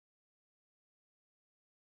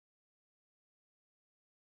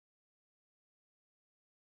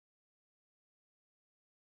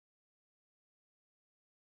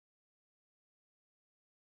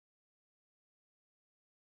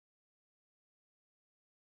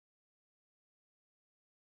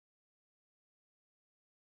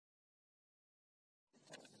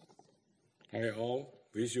I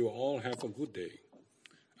wish you all have a good day.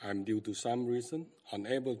 I'm due to some reason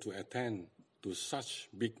unable to attend to such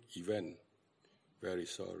big event. Very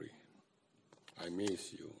sorry. I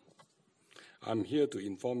miss you. I'm here to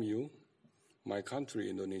inform you my country,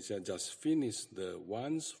 Indonesia, just finished the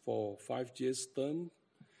once for 5 years term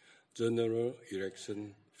general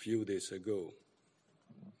election few days ago.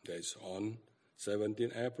 That's on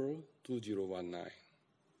 17 April 2019.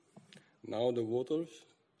 Now the voters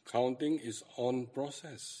counting is on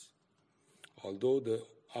process. Although the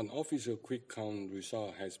unofficial quick count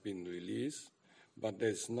result has been released, but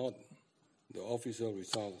that's not the official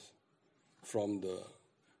results from the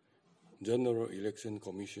General Election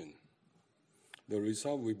Commission. The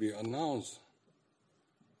result will be announced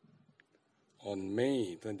on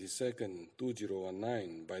May 22nd,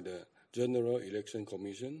 2019 by the General Election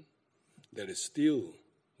Commission. That is still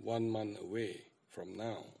 1 month away from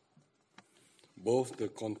now. Both the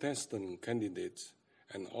contestant candidates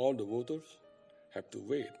and all the voters have to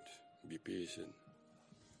wait, be patient.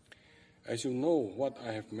 As you know, what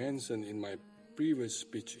I have mentioned in my previous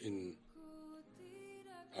speech in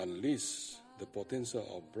Unleash the Potential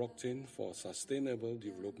of Blockchain for Sustainable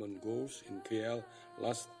Development Goals in KL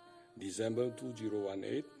last December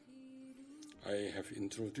 2018, I have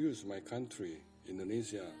introduced my country,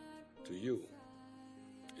 Indonesia, to you.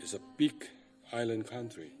 It's a big island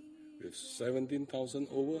country with 17,000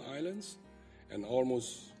 over islands and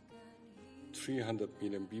almost 300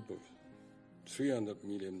 million people, 300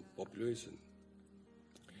 million population.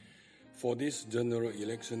 For this general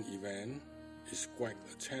election event, it's quite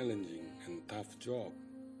a challenging and tough job.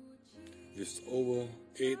 With over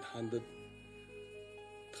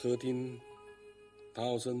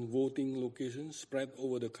 813,000 voting locations spread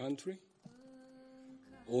over the country,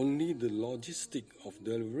 only the logistic of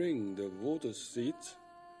delivering the voter seats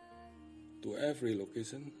to every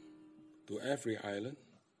location, to every island,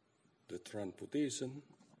 the transportation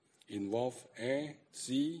involve air,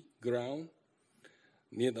 sea, ground,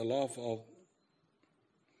 need a lot of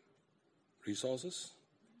resources,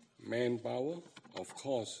 manpower, of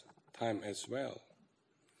course, time as well.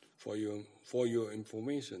 For your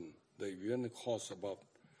information, the event costs about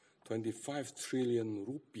 25 trillion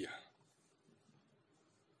rupiah.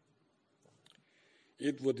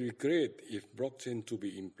 It would be great if blockchain to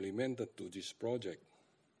be implemented to this project.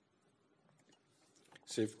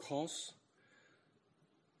 Save costs,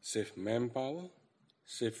 save manpower,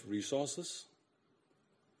 save resources,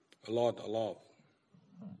 a lot.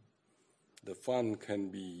 The fund can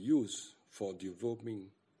be used for developing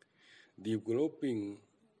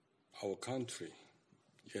our country,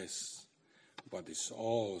 yes, but it's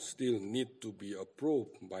all still need to be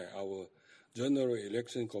approved by our General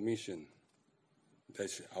Election Commission.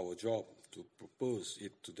 That's our job, to propose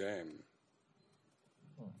it to them.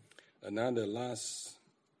 Another last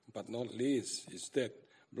but not least is that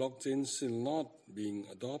blockchain is still not being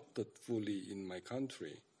adopted fully in my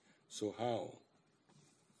country. So how?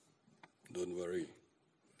 Don't worry.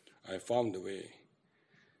 I found a way.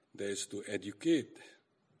 That is to educate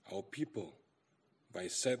our people by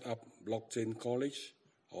set up blockchain college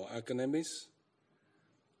or academies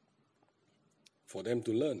for them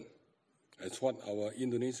to learn. That's what our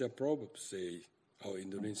Indonesia proverb says, our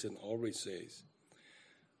Indonesian always says.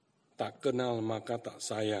 Tak kenal maka tak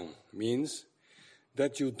sayang means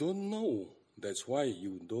that you don't know, that's why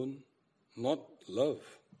you don't not love.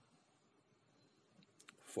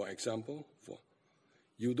 For example,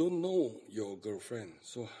 you don't know your girlfriend,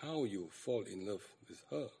 so how you fall in love with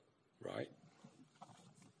her, right?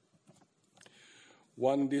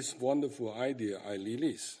 This wonderful idea I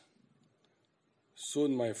released.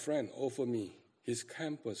 Soon my friend offered me his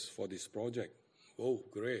campus for this project. Oh,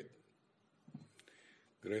 great.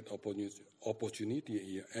 Great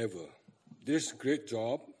opportunity ever. This great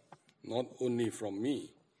job, not only from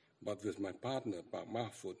me, but with my partner, Pak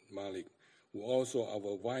Mahfud Malik, who also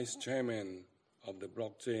our vice chairman of the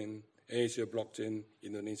Blockchain, Asia Blockchain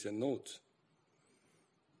Indonesia Node.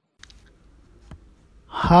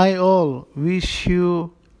 Hi all, wish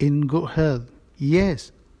you in good health.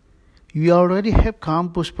 Yes, we already have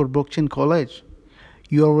campus for Blockchain College.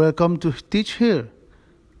 You are welcome to teach here.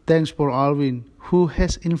 Thanks for Alvin, who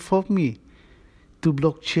has informed me. To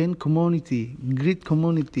Blockchain community, great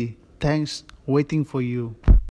community. Thanks, waiting for you.